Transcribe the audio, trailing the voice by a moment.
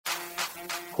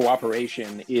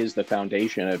Cooperation is the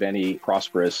foundation of any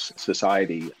prosperous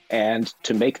society. And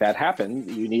to make that happen,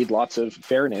 you need lots of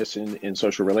fairness in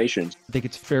social relations. I think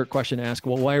it's a fair question to ask,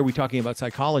 well, why are we talking about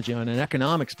psychology on an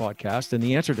economics podcast? And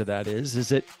the answer to that is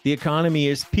that the economy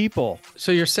is people.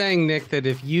 So you're saying, Nick, that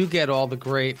if you get all the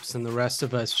grapes and the rest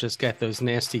of us just get those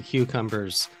nasty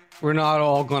cucumbers, we're not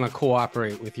all going to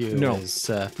cooperate with you as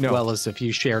well as if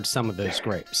you shared some of those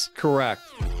grapes. Correct.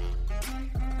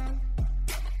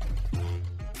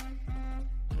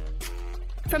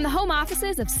 From the home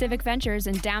offices of Civic Ventures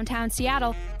in downtown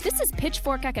Seattle, this is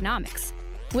Pitchfork Economics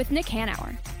with Nick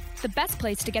Hanauer, the best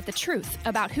place to get the truth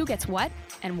about who gets what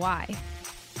and why.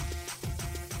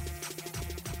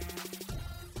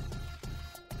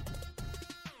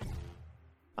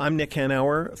 I'm Nick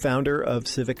Hanauer, founder of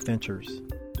Civic Ventures.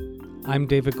 I'm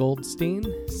David Goldstein,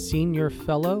 Senior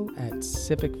Fellow at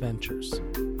Civic Ventures.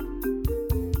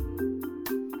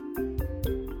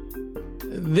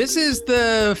 This is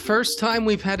the first time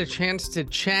we've had a chance to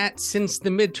chat since the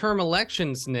midterm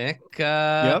elections, Nick.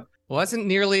 Yep. Wasn't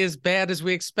nearly as bad as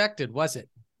we expected, was it?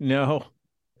 No,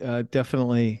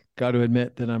 definitely got to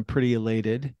admit that I'm pretty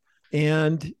elated.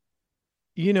 And,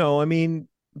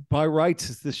 by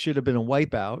rights, this should have been a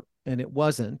wipeout, and it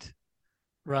wasn't.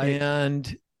 Right.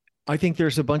 And I think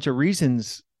there's a bunch of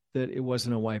reasons that it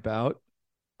wasn't a wipeout.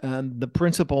 And the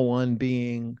principal one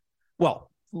being, well,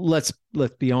 let's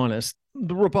be honest.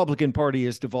 The Republican Party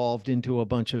has devolved into a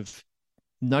bunch of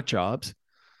nut jobs,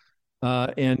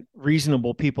 and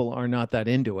reasonable people are not that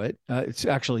into it. It's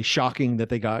actually shocking that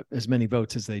they got as many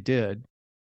votes as they did.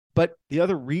 But the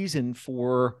other reason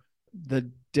for the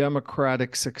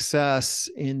Democratic success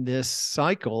in this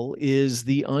cycle is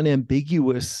the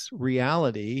unambiguous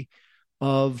reality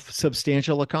of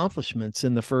substantial accomplishments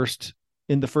in the first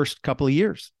couple of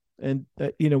years. And,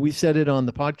 we said it on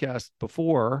the podcast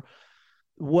before.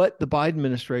 What the Biden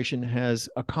administration has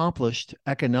accomplished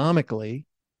economically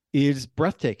is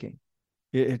breathtaking.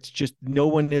 It's just no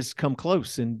one has come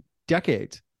close in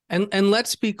decades. And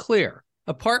let's be clear,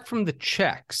 apart from the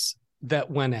checks that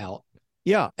went out,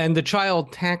 and the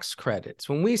child tax credits,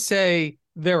 when we say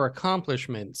their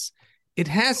accomplishments, it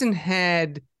hasn't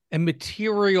had a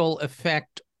material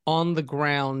effect on the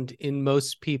ground in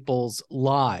most people's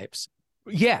lives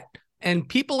yet. And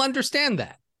people understand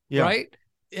that, right?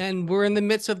 And we're in the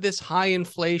midst of this high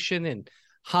inflation and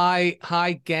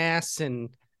high gas and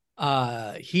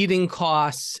heating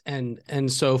costs and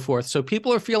so forth. So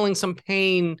people are feeling some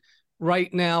pain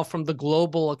right now from the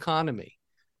global economy.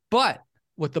 But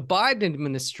what the Biden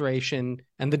administration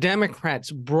and the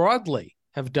Democrats broadly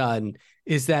have done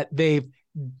is that they've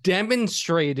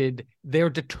demonstrated their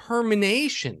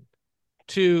determination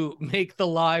to make the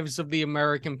lives of the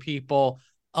American people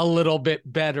a little bit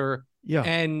better. Yeah.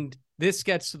 And this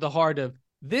gets to the heart of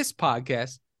this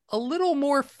podcast, a little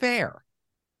more fair.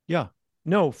 Yeah,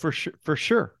 no, for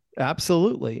sure.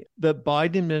 Absolutely. The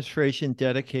Biden administration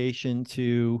dedication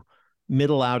to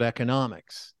middle out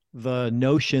economics, the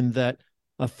notion that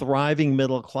a thriving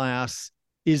middle class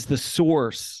is the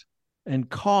source and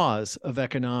cause of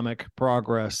economic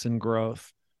progress and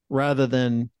growth rather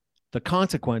than the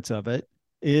consequence of it,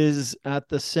 is at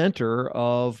the center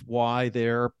of why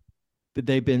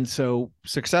they've been so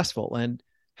successful and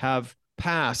have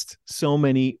passed so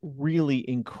many really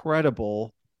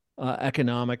incredible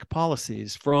economic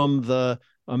policies, from the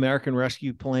American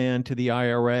Rescue Plan to the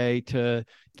IRA to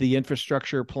the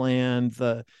infrastructure plan,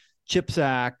 the CHIPS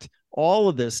Act. All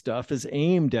of this stuff is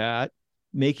aimed at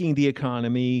making the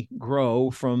economy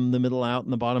grow from the middle out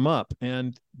and the bottom up.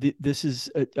 And this is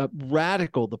a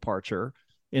radical departure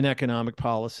in economic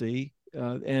policy.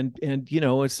 And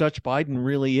as such, Biden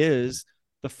really is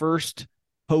the first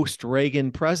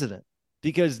post-Reagan president,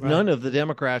 because none of the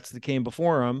Democrats that came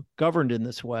before him governed in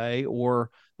this way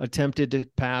or attempted to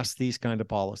pass these kind of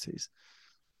policies.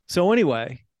 So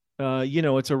anyway,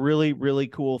 it's a really, really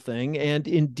cool thing. And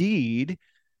indeed,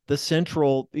 one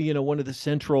of the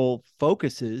central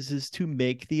focuses is to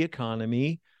make the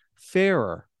economy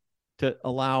fairer, to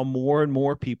allow more and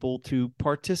more people to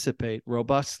participate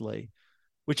robustly,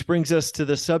 which brings us to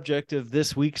the subject of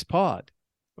this week's pod.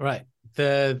 Right.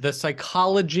 The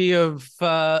psychology of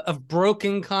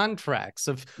broken contracts,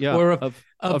 of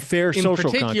fair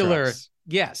social contracts.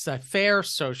 Yes, a fair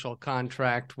social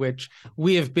contract, which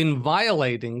we have been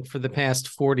violating for the past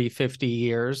 40, 50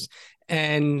 years.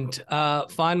 And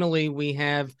finally, we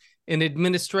have an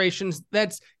administration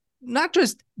that's not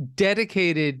just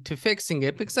dedicated to fixing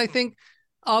it, because I think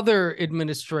other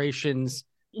administrations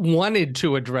wanted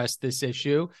to address this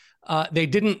issue. They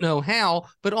didn't know how,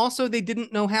 but also they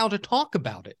didn't know how to talk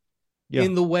about it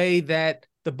in the way that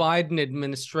the Biden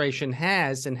administration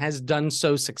has, and has done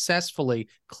so successfully,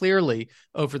 clearly,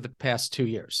 over the past 2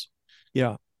 years.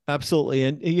 Yeah, absolutely.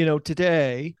 And,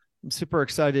 today I'm super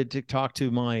excited to talk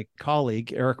to my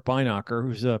colleague, Eric Beinhocker,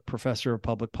 who's a professor of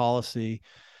public policy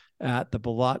at the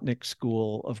Bolotnick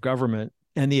School of Government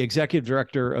and the executive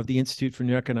director of the Institute for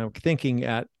New Economic Thinking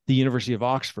at the University of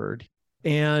Oxford.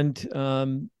 And,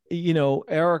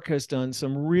 Eric has done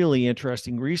some really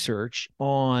interesting research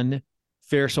on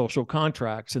fair social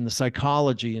contracts and the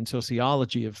psychology and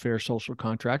sociology of fair social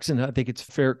contracts. And I think it's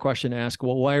a fair question to ask,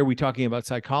 well, why are we talking about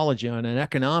psychology on an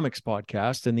economics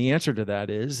podcast? And the answer to that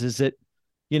is that,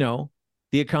 the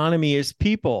economy is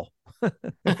people.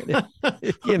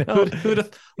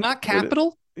 Not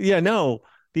capital? No,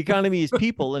 the economy is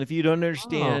people. And if you don't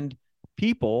understand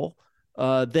people,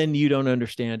 then you don't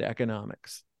understand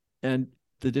economics. And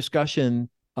the discussion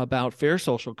about fair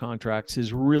social contracts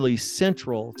is really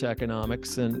central to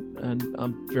economics, and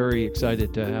I'm very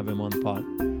excited to have him on the pod.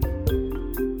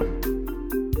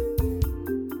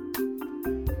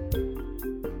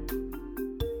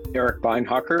 Eric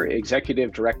Beinhocker,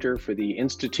 Executive Director for the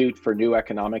Institute for New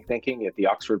Economic Thinking at the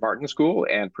Oxford Martin School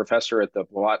and Professor at the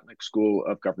Bolotnick School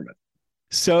of Government.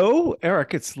 So,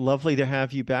 Eric, it's lovely to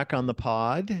have you back on the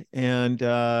pod, and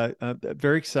I'm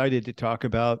very excited to talk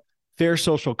about fair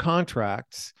social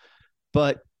contracts.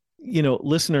 But,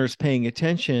 listeners paying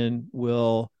attention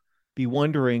will be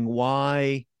wondering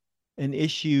why an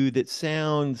issue that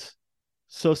sounds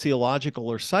sociological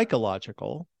or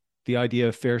psychological, the idea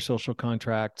of fair social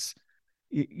contracts,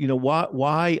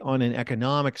 why on an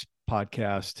economics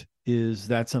podcast is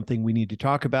that something we need to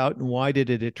talk about? And why did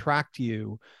it attract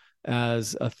you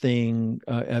as a thing,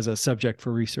 as a subject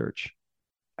for research?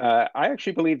 I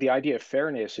actually believe the idea of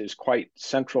fairness is quite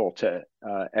central to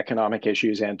economic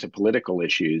issues and to political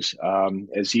issues.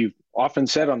 As you've often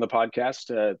said on the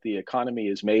podcast, the economy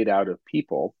is made out of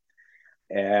people,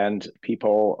 and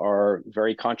people are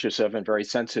very conscious of and very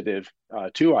sensitive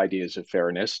to ideas of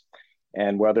fairness.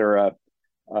 And whether a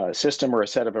system or a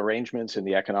set of arrangements in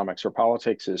the economics or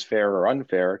politics is fair or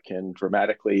unfair can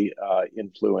dramatically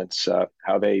influence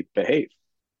how they behave.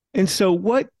 And so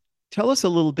tell us a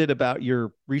little bit about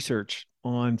your research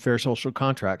on fair social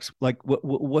contracts. Like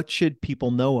what should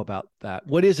people know about that?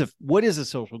 What is a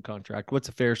social contract? What's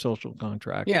a fair social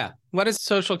contract? Yeah. What is a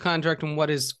social contract and what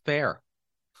is fair?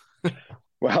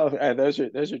 Well, those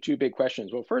are two big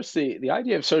questions. Well, first, the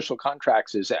idea of social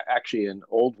contracts is actually an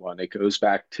old one. It goes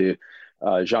back to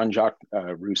Jean-Jacques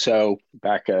Rousseau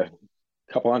back a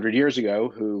couple hundred years ago,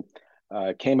 who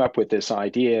came up with this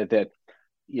idea that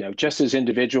just as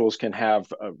individuals can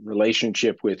have a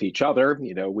relationship with each other,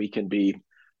 we can be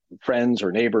friends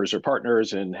or neighbors or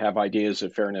partners and have ideas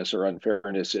of fairness or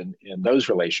unfairness in those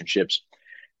relationships,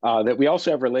 that we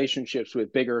also have relationships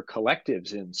with bigger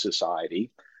collectives in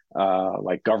society,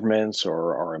 like governments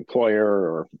or our employer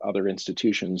or other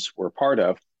institutions we're part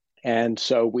of. And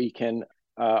so we can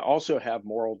also have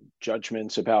moral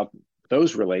judgments about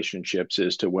those relationships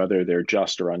as to whether they're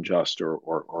just or unjust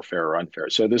or fair or unfair.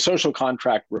 So the social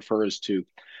contract refers to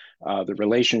the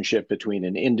relationship between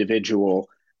an individual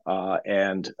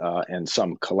and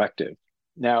some collective.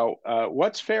 Now,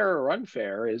 what's fair or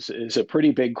unfair is a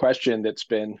pretty big question that's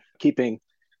been keeping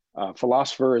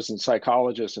philosophers and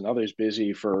psychologists and others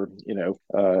busy for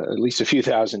at least a few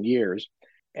thousand years.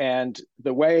 And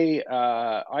the way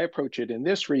I approach it in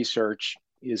this research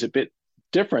is a bit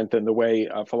different than the way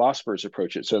philosophers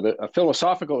approach it. So a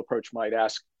philosophical approach might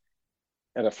ask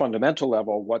at a fundamental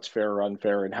level, what's fair or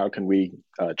unfair, and how can we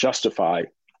justify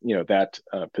that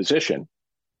position,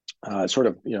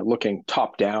 looking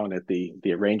top down at the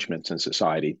arrangements in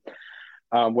society.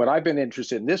 What I've been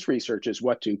interested in this research is,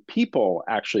 what do people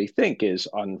actually think is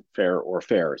unfair or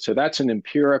fair? So that's an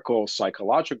empirical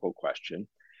psychological question.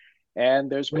 And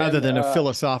there's rather than a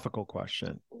philosophical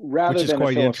question, rather than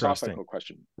quite a philosophical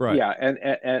question, right? Yeah,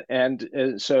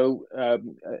 and so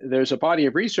there's a body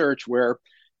of research where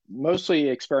mostly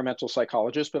experimental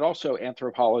psychologists, but also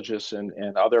anthropologists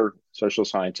and other social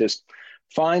scientists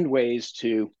find ways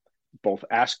to both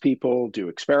ask people, do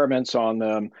experiments on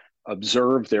them,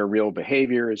 observe their real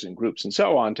behaviors in groups and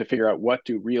so on, to figure out what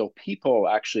do real people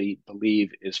actually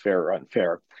believe is fair or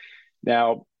unfair.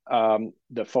 Now,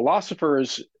 the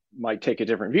philosophers might take a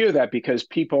different view of that, because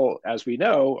people, as we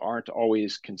know, aren't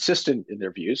always consistent in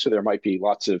their views. So there might be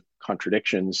lots of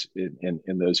contradictions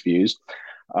in those views,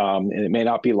 and it may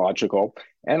not be logical.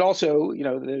 And also,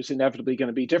 there's inevitably going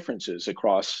to be differences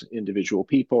across individual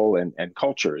people and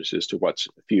cultures as to what's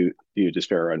viewed as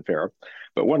fair or unfair.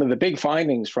 But one of the big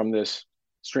findings from this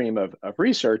stream of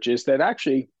research is that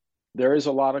actually there is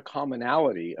a lot of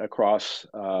commonality across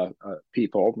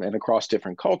people and across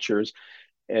different cultures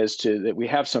as to that we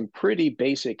have some pretty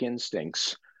basic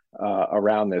instincts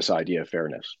around this idea of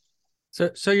fairness.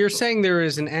 So you're saying there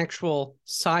is an actual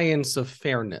science of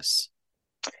fairness?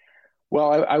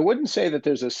 Well, I wouldn't say that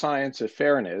there's a science of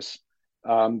fairness,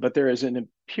 but there is an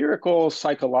empirical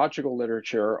psychological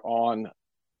literature on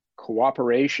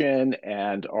cooperation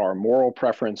and our moral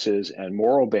preferences and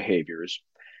moral behaviors.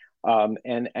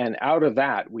 And out of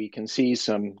that, we can see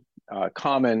some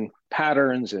common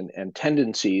patterns and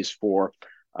tendencies for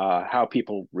how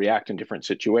people react in different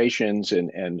situations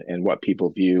and what people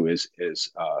view as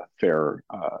fair,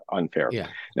 unfair. Yeah.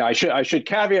 Now, I should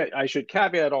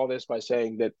caveat all this by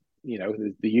saying that, you know,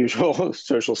 the usual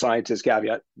social scientist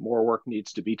caveat: more work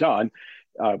needs to be done.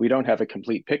 We don't have a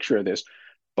complete picture of this,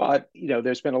 but you know,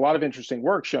 there's been a lot of interesting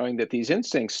work showing that these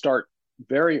instincts start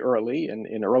very early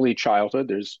in early childhood.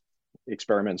 There's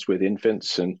experiments with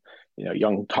infants and, you know,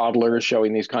 young toddlers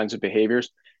showing these kinds of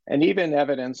behaviors, and even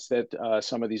evidence that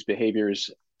some of these behaviors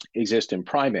exist in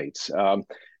primates.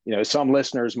 You know, some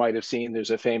listeners might have seen, there's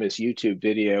a famous YouTube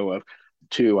video of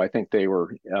two, I think they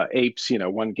were apes, you know,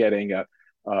 one getting a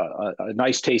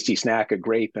nice tasty snack, a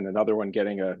grape, and another one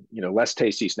getting a, you know, less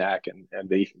tasty snack, and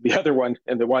the other one,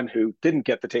 and the one who didn't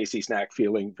get the tasty snack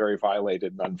feeling very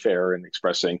violated and unfair and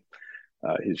expressing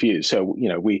his views. So, you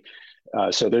know,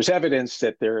 so there's evidence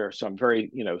that there are some very,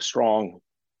 you know, strong,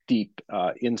 deep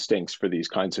instincts for these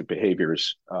kinds of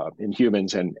behaviors in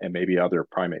humans and maybe other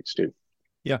primates too.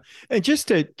 Yeah. And just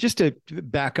to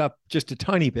back up just a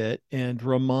tiny bit and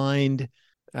remind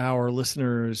our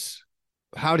listeners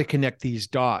how to connect these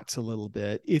dots a little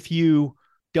bit. If you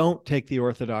don't take the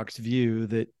orthodox view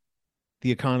that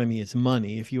the economy is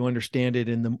money, if you understand it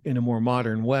in a more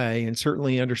modern way, and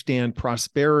certainly understand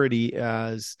prosperity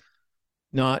as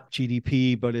not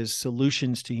GDP, but as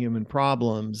solutions to human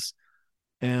problems,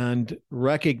 and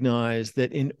recognize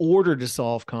that in order to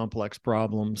solve complex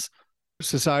problems,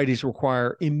 societies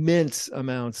require immense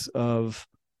amounts of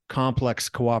complex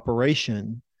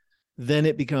cooperation, then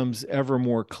it becomes ever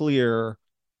more clear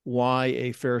why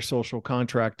a fair social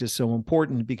contract is so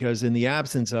important, because in the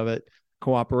absence of it,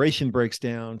 cooperation breaks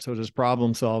down, so does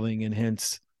problem solving, and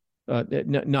hence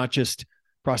not just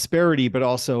prosperity, but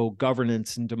also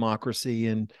governance and democracy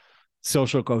and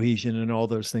social cohesion and all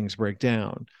those things break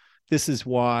down. This is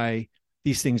why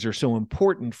these things are so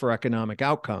important for economic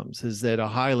outcomes, is that a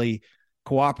highly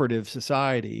cooperative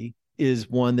society is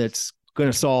one that's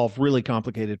going to solve really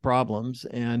complicated problems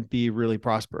and be really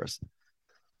prosperous.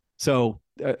 So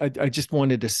I just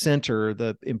wanted to center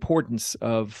the importance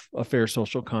of a fair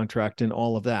social contract and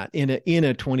all of that in a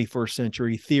 21st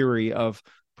century theory of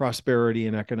prosperity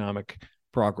and economic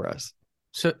progress.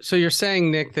 So you're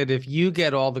saying, Nick, that if you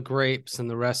get all the grapes and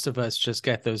the rest of us just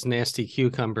get those nasty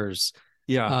cucumbers,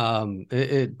 yeah,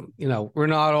 you know, we're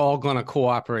not all going to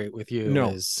cooperate with you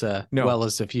as well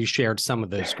as if you shared some of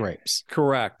those grapes.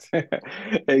 Correct.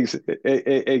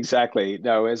 Exactly.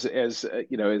 No, as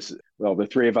you know, as well, the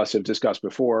three of us have discussed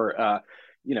before,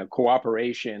 you know,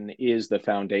 cooperation is the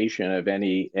foundation of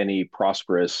any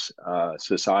prosperous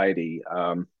society.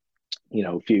 You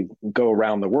know, if you go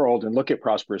around the world and look at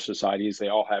prosperous societies, they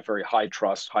all have very high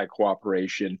trust, high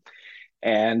cooperation.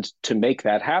 And to make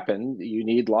that happen, you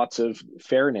need lots of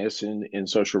fairness in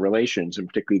social relations, and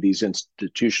particularly these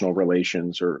institutional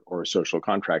relations or social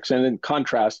contracts. And in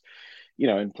contrast, you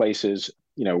know, in places,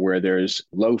 you know, where there's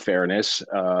low fairness,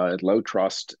 low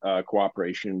trust,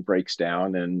 cooperation breaks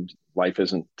down, and life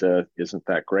isn't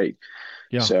that great.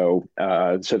 Yeah. So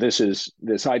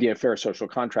this idea of fair social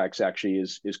contracts actually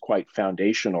is quite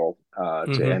foundational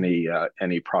to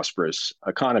any prosperous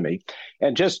economy.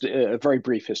 And just a very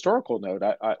brief historical note,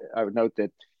 I would note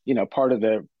that, you know, part of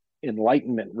the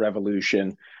Enlightenment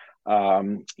revolution,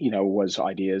 you know, was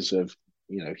ideas of,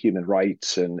 you know, human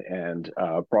rights and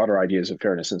broader ideas of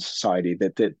fairness in society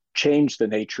that changed the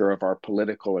nature of our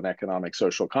political and economic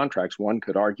social contracts. One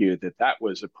could argue that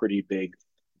was a pretty big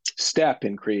step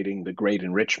in creating the great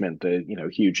enrichment, the, you know,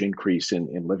 huge increase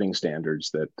in living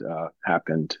standards that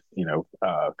happened, you know,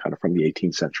 kind of from the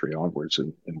 18th century onwards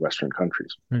in Western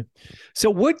countries. Right. So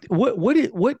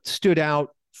what stood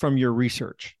out from your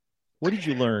research? What did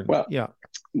you learn? Well,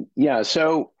 yeah.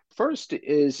 So first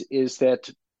is that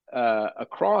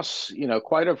across, you know,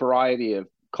 quite a variety of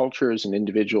cultures and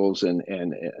individuals and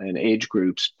age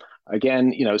groups,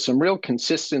 again, you know, some real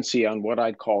consistency on what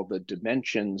I'd call the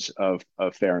dimensions of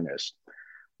fairness.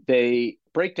 They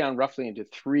break down roughly into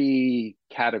three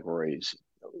categories.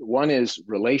 One is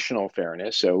relational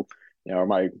fairness. So, you know, are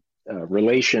my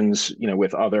relations, you know,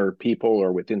 with other people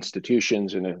or with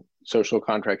institutions in a social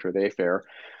contract, are they fair?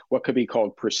 what could be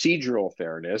called procedural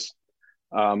fairness.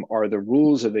 Are the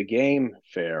rules of the game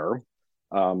fair,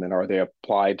 and are they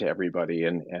applied to everybody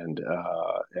and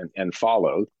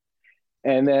followed?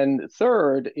 And then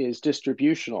third is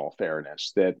distributional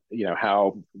fairness, that,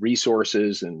 how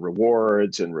resources and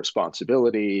rewards and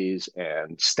responsibilities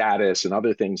and status and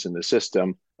other things in the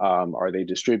system, are they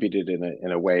distributed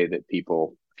in a way that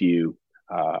people view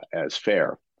as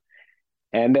fair?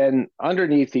 And then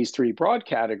underneath these three broad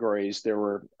categories, there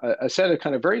were a set of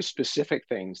kind of very specific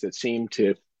things that seemed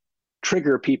to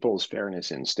trigger people's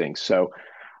fairness instincts. So,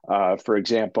 for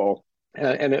example,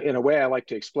 and in a way I like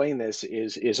to explain this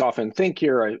is often think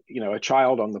you're a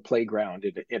child on the playground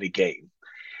in a game,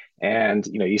 and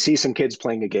you see some kids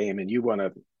playing a game and you want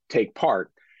to take part.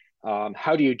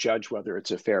 How do you judge whether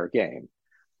it's a fair game?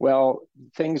 Well,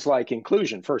 things like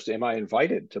inclusion. First, am I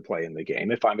invited to play in the game?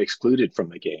 If I'm excluded from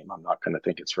the game, I'm not going to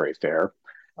think it's very fair.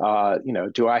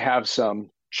 Do I have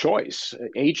some choice,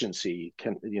 agency,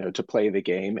 to play the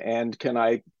game? And can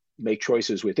I make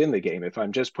choices within the game? If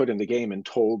I'm just put in the game and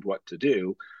told what to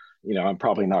do, I'm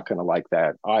probably not going to like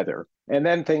that either. And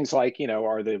then things like,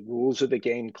 are the rules of the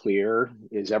game clear?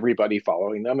 Is everybody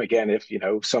following them? Again, if,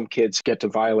 some kids get to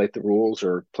violate the rules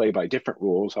or play by different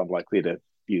rules, I'm likely to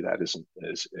view that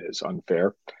as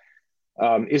unfair.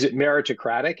 Is it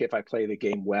meritocratic? If I play the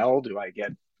game well, do I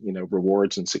get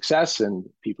rewards and success, and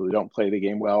people who don't play the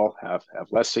game well have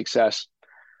less success?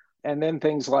 And then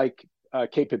things like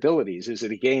capabilities. Is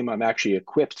it a game I'm actually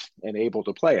equipped and able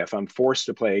to play? If I'm forced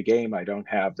to play a game I don't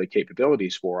have the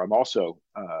capabilities for, I'm also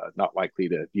not likely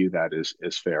to view that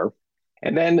as fair.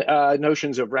 And then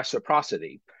notions of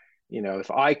reciprocity.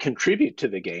 If I contribute to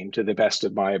the game to the best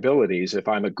of my abilities, if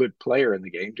I'm a good player in the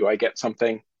game, do I get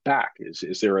something back?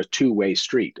 Is there a two-way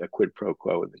street, a quid pro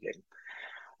quo in the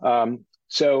game?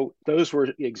 So those were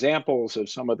examples of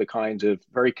some of the kinds of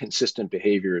very consistent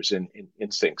behaviors and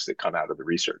instincts that come out of the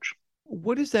research.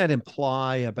 What does that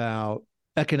imply about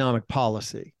economic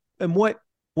policy? And what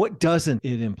doesn't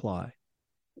it imply?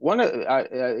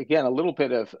 Again, a little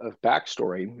bit of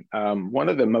backstory. One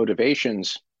of the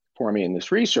motivations for me in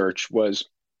this research was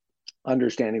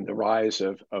understanding the rise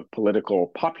of political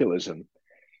populism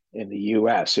in the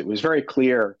US. It was very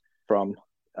clear from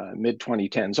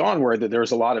mid-2010s onward that there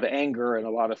was a lot of anger and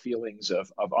a lot of feelings of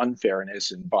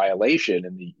unfairness and violation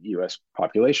in the US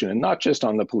population, and not just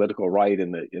on the political right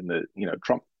in the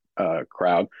Trump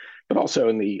crowd, but also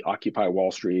in the Occupy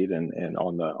Wall Street and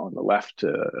on the left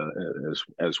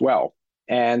as well.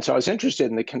 And so I was interested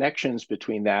in the connections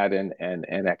between that and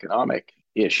economic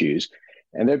issues.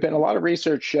 And there've been a lot of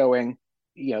research showing,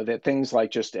 that things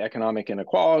like just economic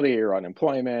inequality or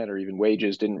unemployment or even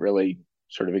wages didn't really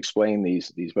sort of explain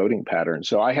these voting patterns.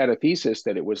 So I had a thesis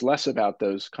that it was less about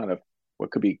those kind of what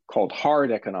could be called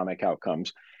hard economic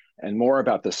outcomes and more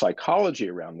about the psychology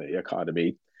around the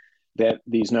economy, that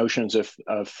these notions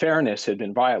of fairness had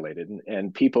been violated,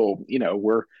 and people,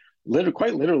 were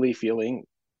quite literally feeling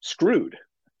screwed,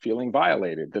 feeling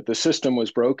violated, that the system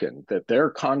was broken, that their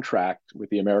contract with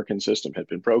the American system had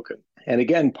been broken. And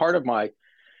again, part of my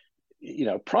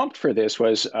prompt for this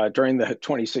was during the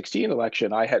 2016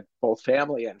 election, I had both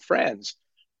family and friends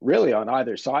really on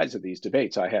either sides of these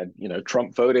debates. I had,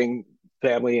 Trump voting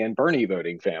family and Bernie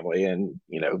voting family, and,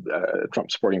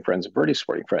 Trump supporting friends and Bernie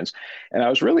supporting friends. And I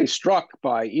was really struck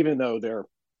by, even though their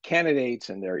candidates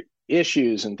and their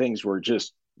issues and things were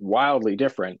just wildly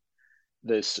different,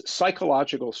 this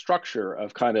psychological structure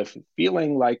of kind of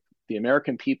feeling like the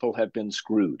American people have been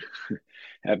screwed,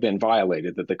 have been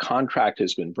violated, that the contract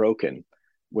has been broken,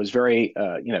 was very,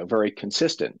 very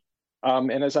consistent.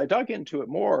 And as I dug into it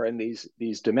more, and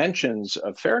these dimensions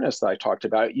of fairness that I talked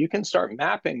about, you can start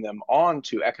mapping them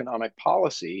onto economic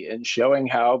policy and showing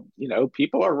how,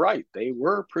 people are right. They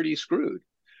were pretty screwed.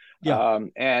 Yeah.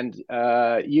 And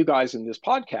you guys in this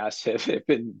podcast have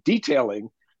been detailing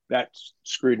that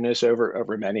screwedness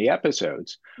over many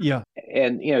episodes. Yeah.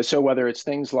 And, so whether it's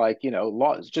things like,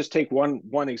 just take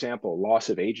one example, loss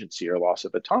of agency or loss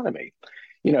of autonomy.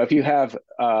 If you have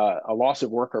a loss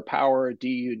of worker power,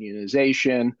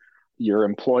 deunionization, your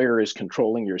employer is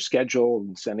controlling your schedule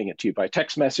and sending it to you by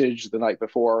text message the night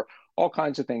before, all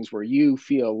kinds of things where you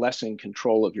feel less in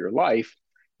control of your life,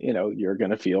 you're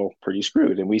going to feel pretty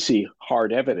screwed. And we see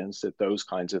hard evidence that those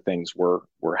kinds of things were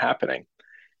happening.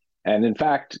 And in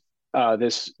fact,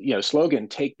 this slogan,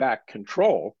 "Take Back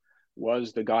Control,"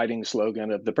 was the guiding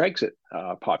slogan of the Brexit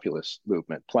populist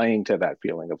movement, playing to that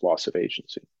feeling of loss of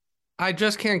agency. I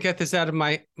just can't get this out of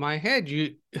my head.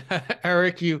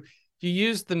 Eric, you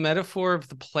used the metaphor of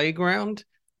the playground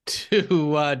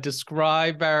to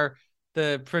describe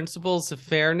the principles of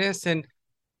fairness, and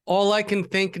All I can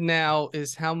think now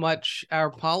is how much our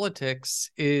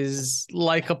politics is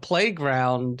like a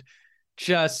playground,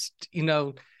 just,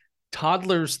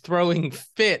 toddlers throwing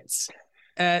fits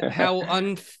at how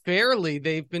unfairly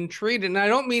they've been treated. And I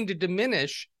don't mean to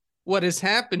diminish what has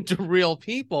happened to real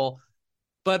people,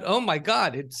 but oh my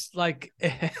God, it's like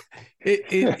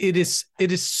it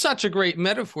is such a great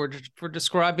metaphor for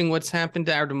describing what's happened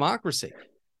to our democracy.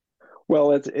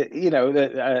 Well,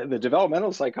 the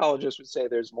developmental psychologists would say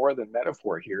there's more than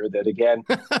metaphor here. That again,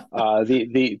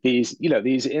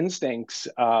 these instincts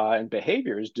and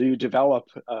behaviors do develop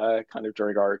kind of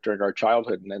during our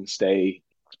childhood and then stay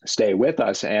with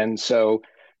us. And so,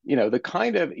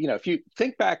 if you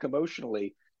think back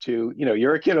emotionally to,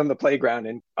 you're a kid on the playground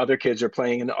and other kids are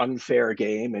playing an unfair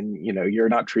game and, you're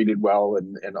not treated well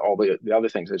and all the other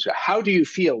things. So how do you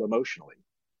feel emotionally?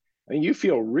 I mean, you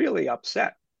feel really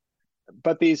upset.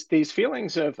 But these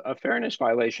feelings of fairness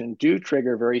violation do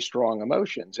trigger very strong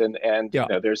emotions, and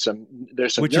there's some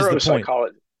neuropsychology,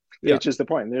 which is the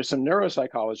point. There's some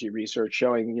neuropsychology research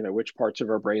showing which parts of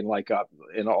our brain light up,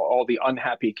 and all the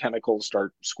unhappy chemicals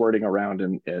start squirting around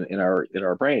in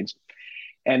our brains,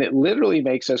 and it literally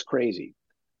makes us crazy.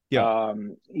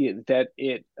 That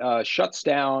it shuts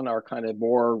down our kind of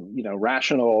more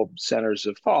rational centers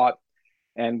of thought,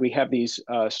 and we have these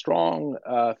strong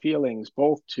feelings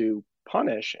both to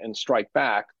punish and strike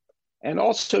back, and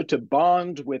also to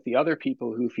bond with the other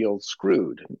people who feel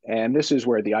screwed. And this is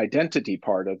where the identity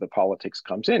part of the politics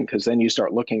comes in, because then you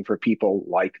start looking for people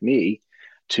like me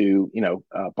to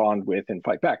bond with and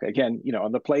fight back. Again,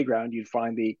 on the playground, you'd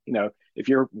find if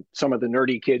you're some of the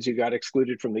nerdy kids who got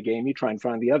excluded from the game, you try and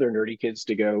find the other nerdy kids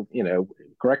to go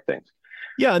correct things.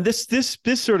 Yeah, and this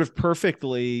sort of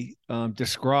perfectly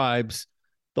describes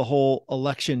the whole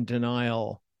election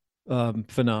denial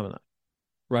phenomenon.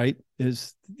 Right?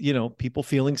 Is, people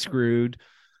feeling screwed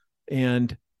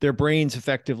and their brains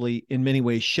effectively in many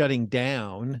ways shutting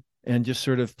down and just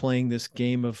sort of playing this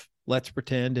game of let's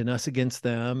pretend and us against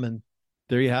them. And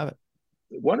there you have it.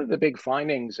 One of the big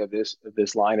findings of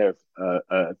this line of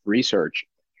research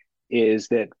is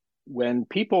that when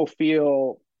people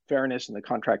feel fairness in the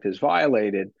contract is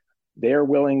violated, they're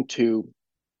willing to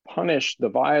punish the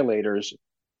violators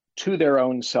to their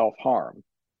own self-harm.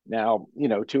 Now,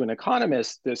 to an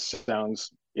economist, this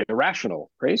sounds irrational,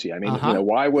 crazy. I mean,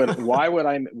 why would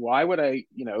I,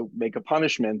 make a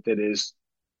punishment that is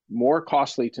more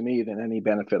costly to me than any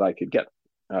benefit I could get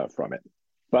from it?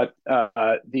 But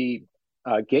the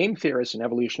game theorists and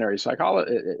evolutionary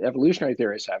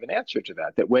theorists have an answer to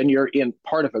that. That when you're in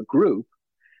part of a group,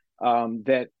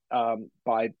 that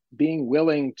by being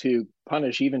willing to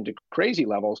punish even to crazy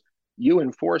levels, you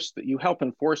help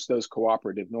enforce those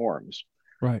cooperative norms.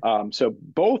 Right. So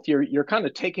both you're kind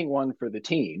of taking one for the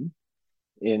team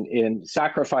in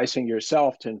sacrificing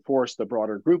yourself to enforce the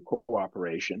broader group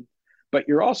cooperation, but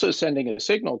you're also sending a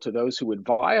signal to those who would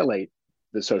violate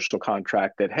the social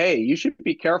contract that, hey, you should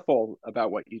be careful about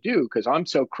what you do because I'm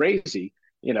so crazy.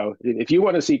 If you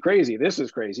want to see crazy, this is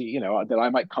crazy, that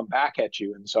I might come back at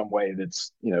you in some way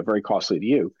that's, very costly to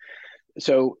you.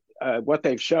 So what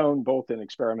they've shown both in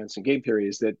experiments and game theory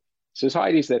is that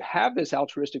societies that have this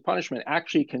altruistic punishment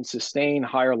actually can sustain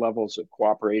higher levels of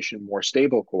cooperation, more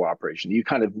stable cooperation. You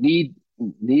kind of need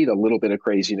a little bit of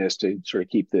craziness to sort of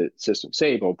keep the system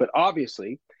stable. But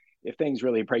obviously, if things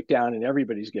really break down and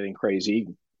everybody's getting crazy,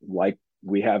 like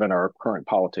we have in our current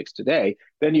politics today,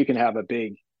 then you can have a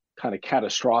big kind of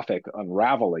catastrophic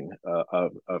unraveling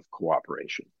of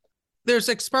cooperation. There's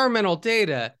experimental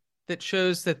data that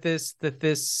shows that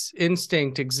this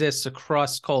instinct exists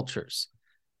across cultures.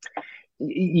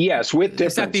 Yes, with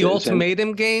differences. Is that the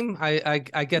ultimatum game? I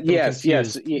get them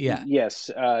confused.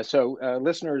 Yes. So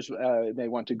listeners may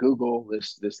want to Google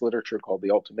this literature called the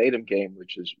ultimatum game,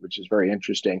 which is very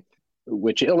interesting,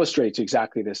 which illustrates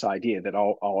exactly this idea that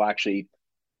I'll actually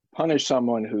punish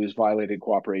someone who's violated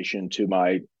cooperation to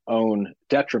my own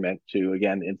detriment to,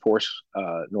 again, enforce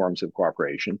norms of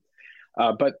cooperation.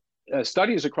 But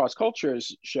studies across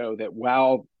cultures show that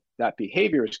while that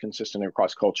behavior is consistent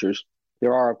across cultures,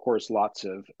 there are, of course, lots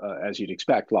of, as you'd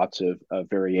expect, lots of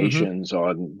variations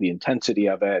on the intensity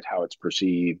of it, how it's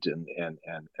perceived, and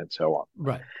so on.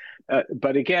 Right.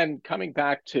 But again, coming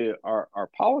back to our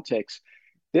politics,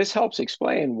 this helps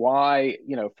explain why,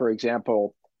 for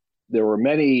example, there were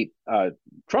many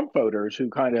Trump voters who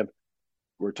kind of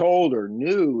were told or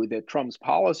knew that Trump's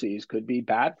policies could be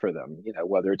bad for them,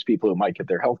 whether it's people who might get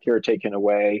their health care taken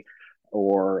away,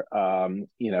 or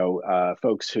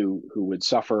folks who would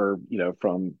suffer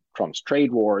from Trump's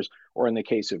trade wars, or in the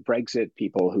case of Brexit,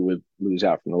 people who would lose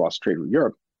out from the lost trade with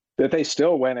Europe. that they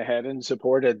still went ahead and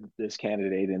supported this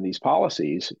candidate in these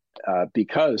policies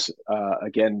because,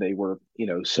 again, they were,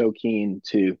 so keen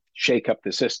to shake up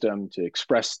the system, to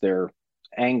express their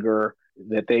anger,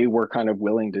 that they were kind of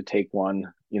willing to take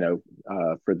one,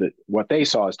 for what they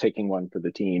saw as taking one for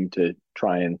the team to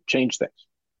try and change things.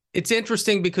 It's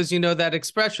interesting because, that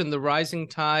expression, the rising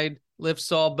tide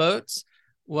lifts all boats.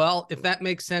 Well, if that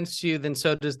makes sense to you, then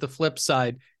so does the flip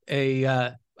side.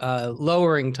 A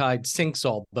lowering tide sinks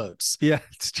all boats. Yeah,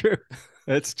 it's true.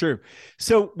 That's true.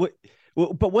 So,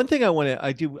 but one thing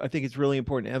I think it's really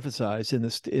important to emphasize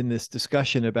in this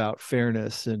discussion about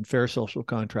fairness and fair social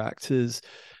contracts is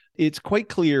it's quite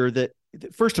clear that,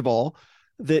 first of all,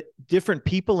 that different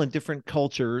people and different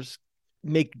cultures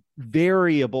make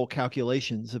variable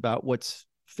calculations about what's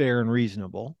fair and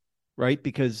reasonable, right?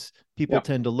 Because people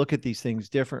tend to look at these things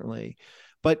differently.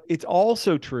 But it's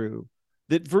also true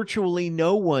that virtually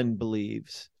no one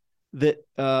believes that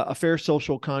a fair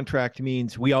social contract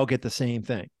means we all get the same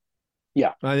thing.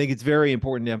 Yeah. I think it's very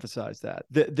important to emphasize that.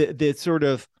 The sort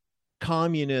of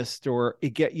communist or,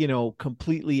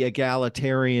 completely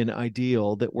egalitarian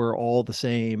ideal that we're all the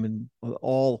same and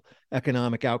all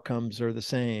economic outcomes are the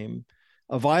same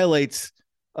violates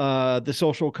the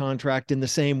social contract in the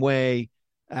same way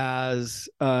as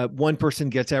one person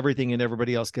gets everything and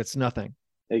everybody else gets nothing.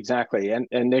 Exactly. And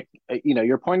Nick,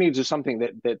 you're pointing to something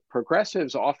that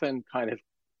progressives often kind of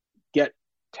get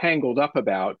tangled up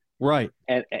about. Right.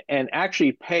 And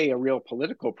actually pay a real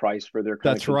political price for their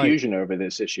kind of confusion over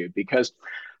this issue, because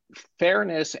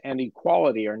fairness and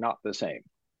equality are not the same.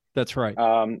 That's right.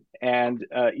 A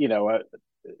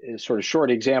sort of short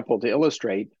example to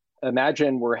illustrate,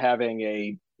 imagine we're having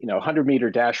a 100-meter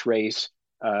dash race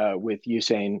with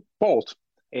Usain Bolt.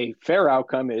 A fair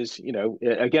outcome is,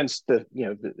 against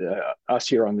us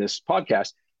here on this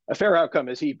podcast, a fair outcome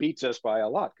is he beats us by a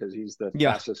lot because he's the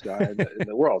fastest guy in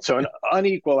the world. So an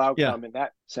unequal outcome in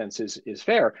that sense is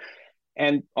fair.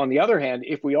 And on the other hand,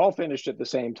 if we all finished at the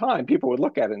same time, people would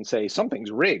look at it and say,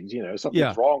 something's rigged,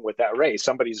 something's wrong with that race.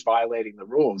 Somebody's violating the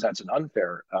rules. That's an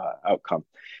unfair outcome.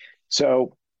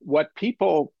 So what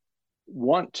people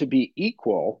want to be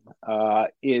equal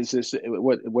is this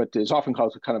what is often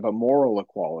called kind of a moral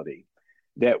equality,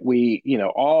 that we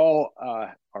all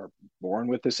are born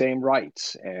with the same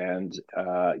rights and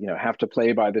have to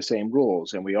play by the same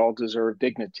rules, and we all deserve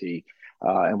dignity,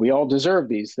 and we all deserve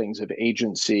these things of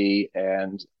agency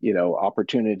and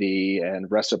opportunity and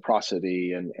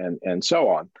reciprocity and so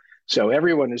on. So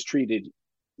everyone is treated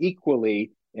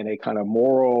equally in a kind of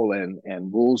moral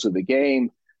and rules of the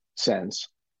game sense.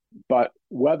 But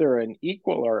whether an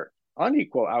equal or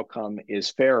unequal outcome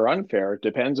is fair or unfair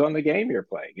depends on the game you're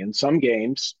playing. In some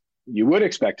games, you would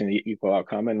expect an equal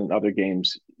outcome, and in other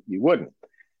games, you wouldn't.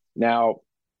 Now,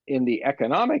 in the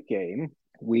economic game,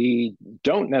 we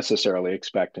don't necessarily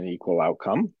expect an equal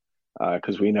outcome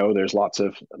because we know there's lots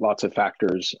of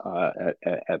factors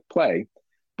at play.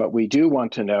 But we do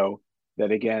want to know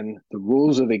that, again, the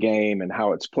rules of the game and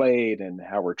how it's played and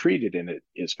how we're treated in it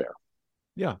is fair.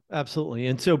 Yeah, absolutely.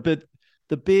 And so, but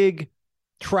the big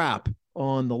trap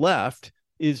on the left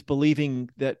is believing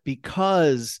that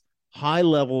because high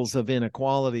levels of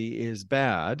inequality is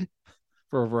bad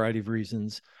for a variety of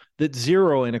reasons, that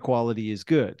zero inequality is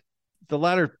good. The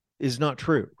latter is not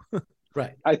true.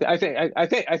 Right. I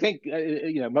think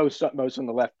most on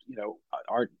the left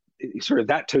are sort of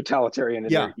that totalitarian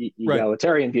in their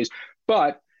egalitarian views,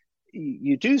 but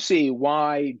you do see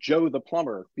why Joe the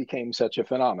plumber became such a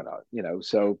phenomenon.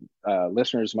 So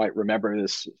listeners might remember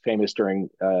this famous during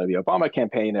the Obama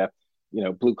campaign.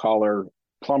 Blue collar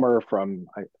plumber from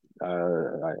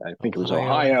I think it was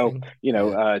Ohio.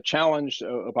 Challenged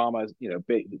Obama.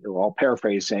 I'll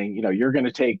paraphrase, saying, you're going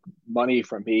to take money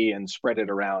from me and spread it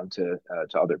around to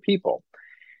other people.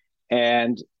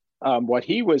 And what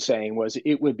he was saying was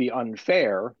it would be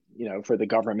unfair, for the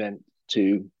government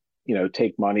to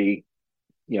take money,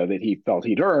 that he felt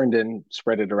he'd earned and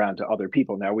spread it around to other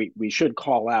people. Now, we should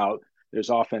call out, there's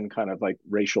often kind of like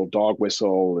racial dog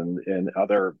whistle and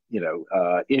other,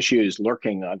 issues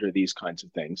lurking under these kinds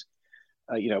of things.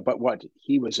 But what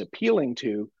he was appealing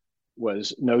to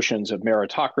was notions of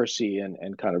meritocracy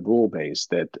and kind of rule-based,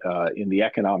 that in the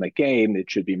economic game, it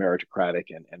should be meritocratic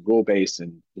and rule-based,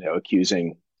 and,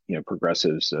 accusing,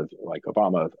 progressives of like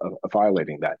Obama of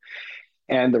violating that.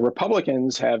 And the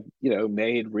Republicans have,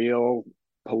 made real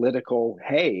political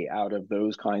hay out of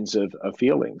those kinds of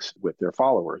feelings with their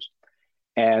followers.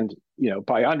 And,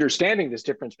 by understanding this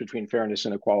difference between fairness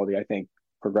and equality, I think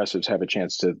progressives have a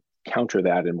chance to counter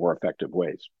that in more effective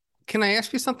ways. Can I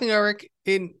ask you something, Eric?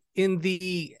 In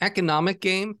the economic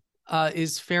game,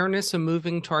 is fairness a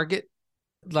moving target?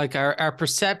 Like our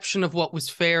perception of what was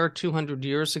fair 200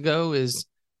 years ago is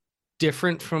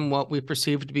different from what we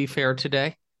perceive to be fair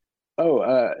today?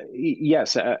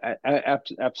 Yes,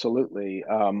 absolutely.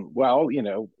 Well,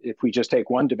 if we just take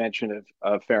one dimension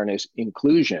of fairness,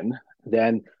 inclusion,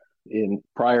 then in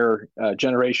prior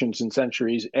generations and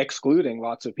centuries, excluding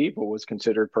lots of people was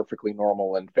considered perfectly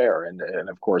normal and fair, and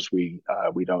of course we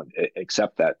don't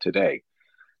accept that today.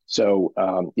 So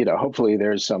hopefully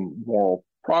there's some moral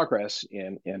progress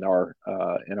in our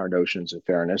notions of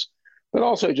fairness, but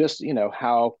also just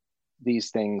how these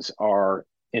things are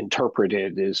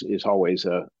interpreted is always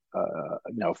a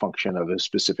function of a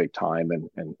specific time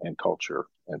and culture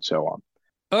and so on.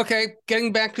 Okay,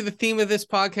 getting back to the theme of this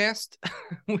podcast,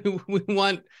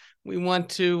 we want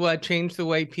to change the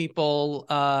way people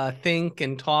think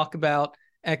and talk about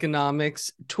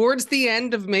economics towards the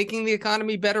end of making the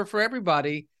economy better for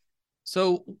everybody.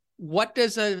 So, what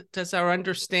does our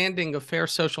understanding of fair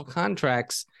social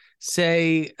contracts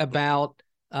say about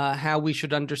how we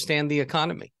should understand the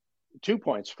economy? 2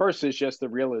 points. First is just the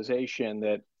realization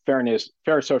that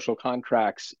fair social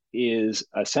contracts is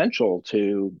essential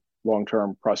to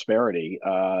long-term prosperity.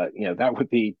 That would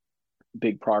be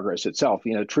big progress itself.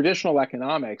 Traditional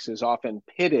economics has often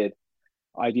pitted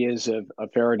ideas of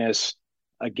fairness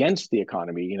against the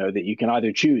economy, that you can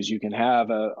either choose, you can have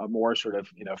a more sort of,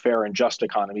 fair and just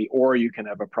economy, or you can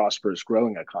have a prosperous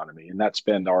growing economy. And that's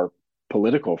been our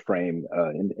political frame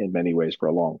in many ways for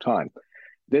a long time.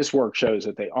 This work shows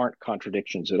that they aren't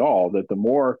contradictions at all, that the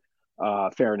more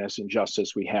fairness and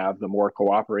justice we have, the more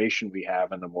cooperation we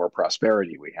have, and the more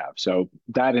prosperity we have. So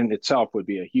that in itself would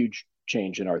be a huge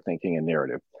change in our thinking and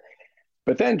narrative.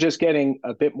 But then just getting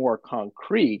a bit more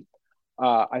concrete,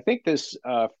 I think this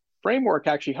framework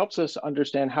actually helps us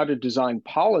understand how to design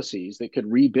policies that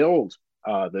could rebuild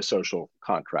the social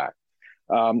contract.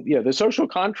 The social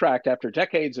contract after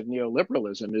decades of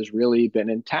neoliberalism has really been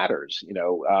in tatters.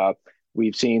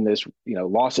 We've seen this,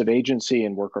 loss of agency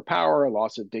and worker power,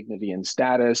 loss of dignity and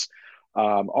status.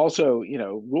 Also,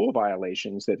 rule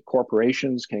violations that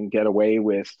corporations can get away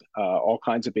with all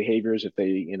kinds of behaviors if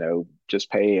they, just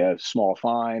pay a small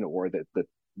fine, or that the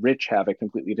rich have a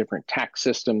completely different tax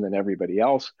system than everybody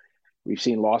else. We've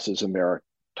seen losses of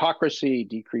meritocracy,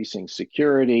 decreasing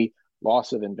security,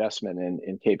 loss of investment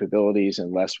in capabilities,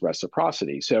 and less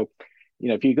reciprocity. So,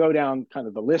 if you go down kind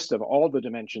of the list of all the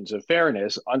dimensions of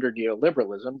fairness under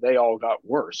neoliberalism, they all got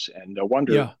worse. And no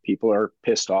wonder people are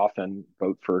pissed off and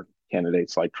vote for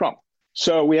candidates like Trump.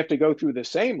 So we have to go through the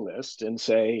same list and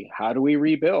say, how do we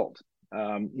rebuild?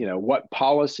 What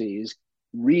policies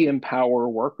re-empower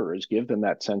workers, give them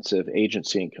that sense of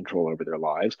agency and control over their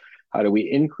lives? How do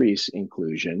we increase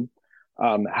inclusion?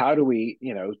 How do we,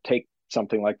 take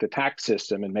something like the tax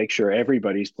system and make sure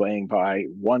everybody's playing by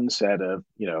one set of,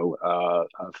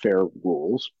 fair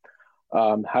rules?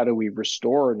 How do we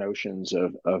restore notions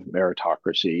of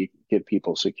meritocracy, give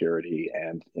people security,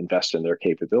 and invest in their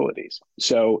capabilities?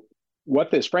 So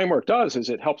what this framework does is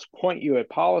it helps point you at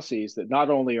policies that not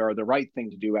only are the right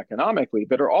thing to do economically,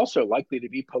 but are also likely to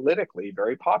be politically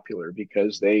very popular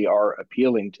because they are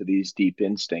appealing to these deep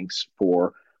instincts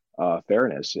for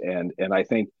fairness. And I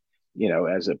think,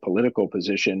 as a political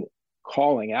position,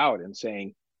 calling out and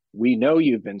saying, we know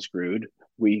you've been screwed,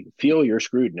 we feel your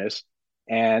screwedness,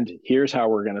 and here's how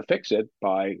we're going to fix it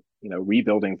by,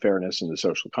 rebuilding fairness in the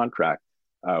social contract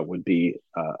would be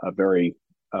a very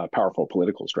powerful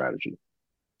political strategy.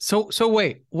 So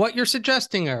wait, what you're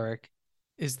suggesting, Eric,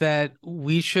 is that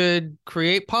we should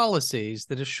create policies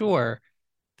that assure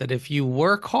that if you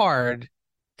work hard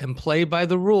and play by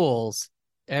the rules,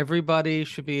 everybody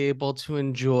should be able to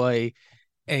enjoy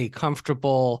a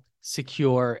comfortable,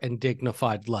 secure, and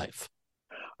dignified life.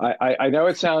 I know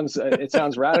it sounds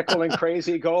radical and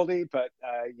crazy, Goldie, but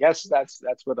yes, that's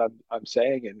what I'm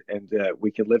saying, and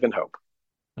we can live in hope.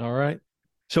 All right.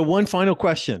 So one final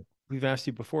question. We've asked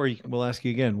you before. We'll ask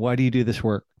you again. Why do you do this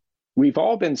work? We've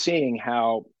all been seeing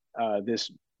how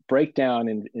this breakdown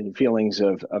in feelings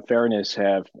of fairness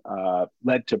have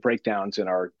led to breakdowns in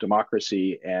our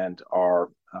democracy and our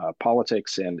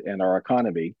politics and our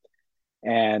economy.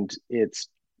 And it's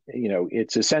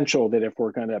essential that if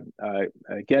we're going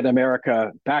to get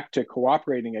America back to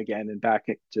cooperating again and back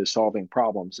to solving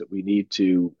problems, that we need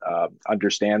to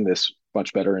understand this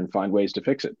much better and find ways to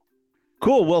fix it.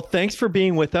 Cool. Well, thanks for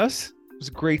being with us. It was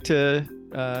great to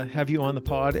have you on the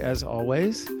pod as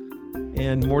always,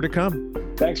 and more to come.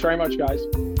 Thanks very much, guys.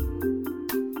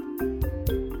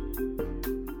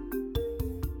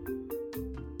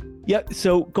 Yeah.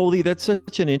 So Goldie, that's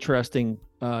such an interesting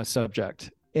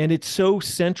subject, and it's so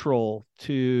central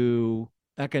to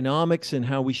economics and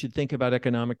how we should think about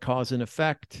economic cause and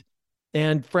effect,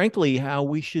 and frankly, how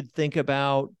we should think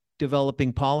about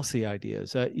developing policy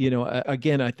ideas.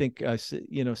 Again, I think I said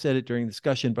it during the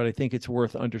discussion, but I think it's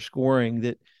worth underscoring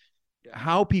that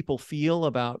how people feel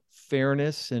about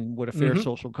fairness and what a fair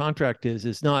social contract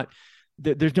is not,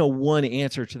 there's no one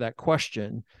answer to that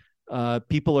question.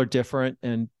 People are different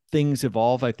and things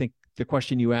evolve. I think the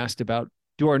question you asked about,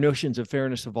 do our notions of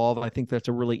fairness evolve? I think that's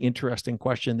a really interesting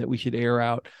question that we should air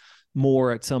out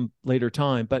more at some later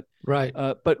time. But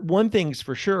but one thing's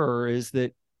for sure is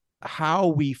that how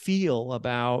we feel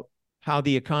about how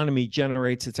the economy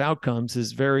generates its outcomes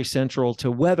is very central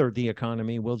to whether the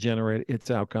economy will generate its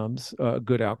outcomes,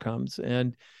 good outcomes.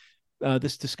 And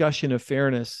this discussion of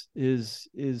fairness is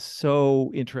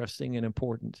so interesting and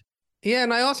important. Yeah,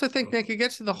 and I also think, Nick, it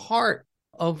gets to the heart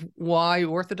of why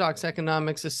orthodox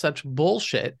economics is such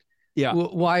bullshit. Yeah,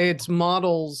 why its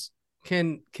models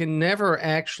can never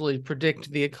actually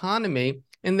predict the economy.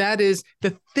 And that is,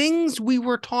 the things we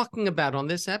were talking about on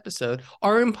this episode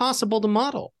are impossible to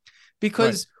model.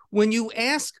 Because when you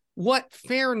ask what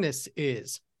fairness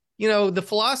is, the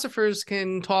philosophers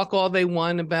can talk all they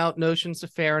want about notions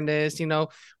of fairness,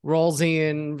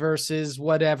 Rawlsian versus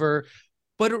whatever,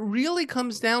 but it really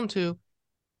comes down to,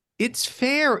 it's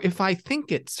fair if I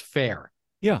think it's fair.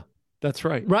 Yeah, that's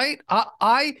right. Right?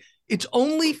 It's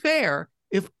only fair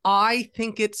if I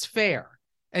think it's fair.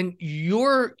 And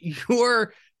your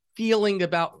feeling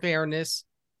about fairness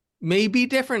may be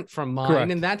different from mine.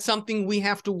 Correct. And that's something we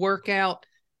have to work out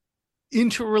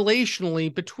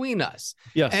interrelationally between us.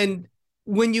 Yes. And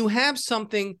when you have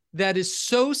something that is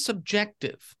so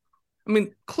subjective, I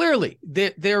mean, clearly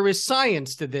there is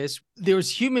science to this. There's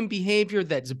human behavior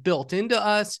that's built into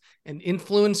us and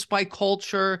influenced by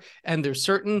culture. And there's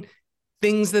certain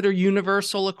things that are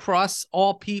universal across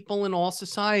all people and all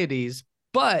societies.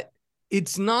 But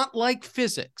it's not like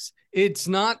physics. It's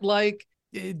not like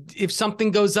if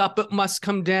something goes up, it must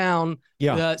come down.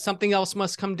 Yeah. Something else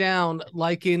must come down,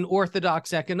 like in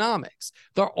orthodox economics.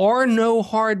 There are no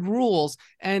hard rules,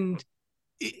 and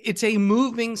it's a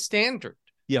moving standard.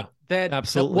 Yeah,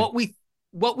 absolutely. That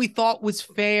what we thought was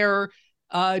fair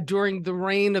during the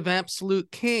reign of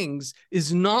absolute kings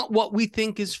is not what we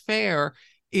think is fair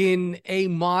in a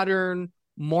modern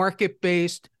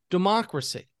market-based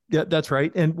democracy. Yeah, that's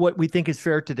right. And what we think is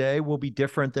fair today will be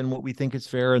different than what we think is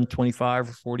fair in 25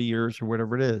 or 40 years or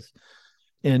whatever it is.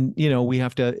 And, we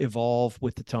have to evolve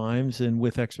with the times and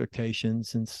with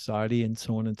expectations in society and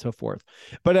so on and so forth.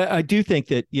 But I do think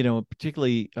that,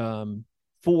 particularly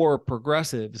for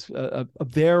progressives, a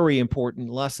very important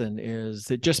lesson is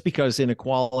that just because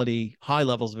inequality, high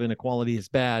levels of inequality is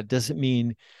bad, doesn't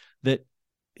mean that,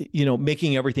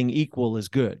 making everything equal is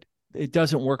good. It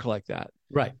doesn't work like that.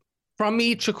 Right. From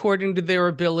each according to their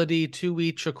ability, to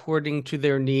each according to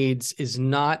their needs is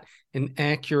not an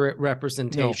accurate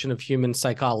representation of human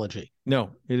psychology.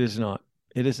 No, it is not.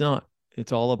 It is not.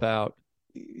 It's all about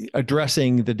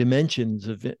addressing the dimensions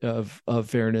of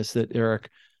fairness that Eric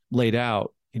laid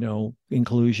out,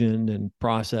 inclusion and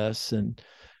process and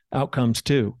outcomes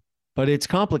too. But it's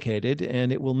complicated,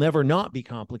 and it will never not be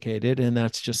complicated. And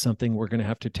that's just something we're going to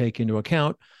have to take into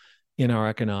account in our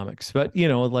economics. But,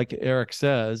 like Eric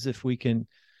says, if we can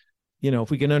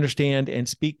understand and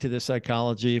speak to the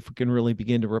psychology, if we can really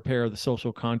begin to repair the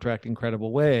social contract in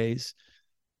credible ways,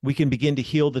 we can begin to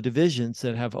heal the divisions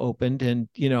that have opened. And,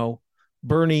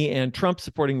 Bernie and Trump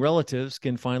supporting relatives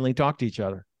can finally talk to each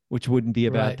other, which wouldn't be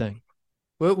a bad thing.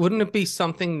 Well, wouldn't it be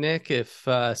something, Nick, if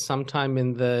sometime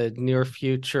in the near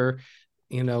future,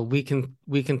 we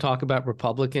can talk about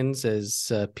Republicans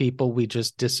as people we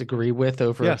just disagree with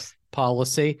over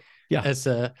policy, as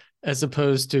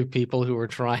opposed to people who are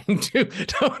trying to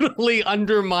totally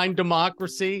undermine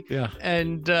democracy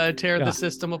and tear the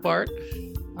system apart.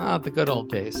 The good old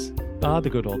days. The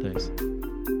good old days.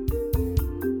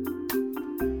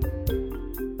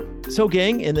 So,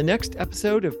 gang, in the next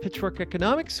episode of Pitchfork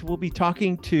Economics, we'll be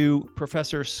talking to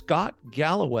Professor Scott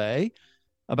Galloway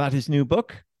about his new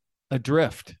book,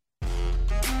 Adrift.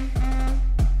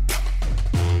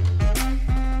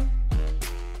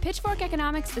 Pitchfork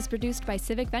Economics is produced by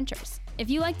Civic Ventures. If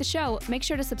you like the show, make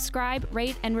sure to subscribe,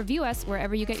 rate, and review us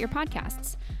wherever you get your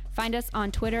podcasts. Find us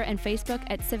on Twitter and Facebook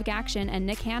at Civic Action and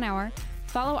Nick Hanauer.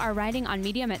 Follow our writing on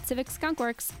Medium at Civic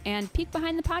Skunkworks, and peek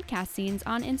behind the podcast scenes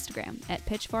on Instagram at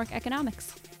Pitchfork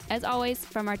Economics. As always,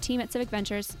 from our team at Civic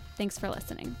Ventures, thanks for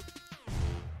listening.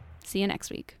 See you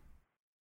next week.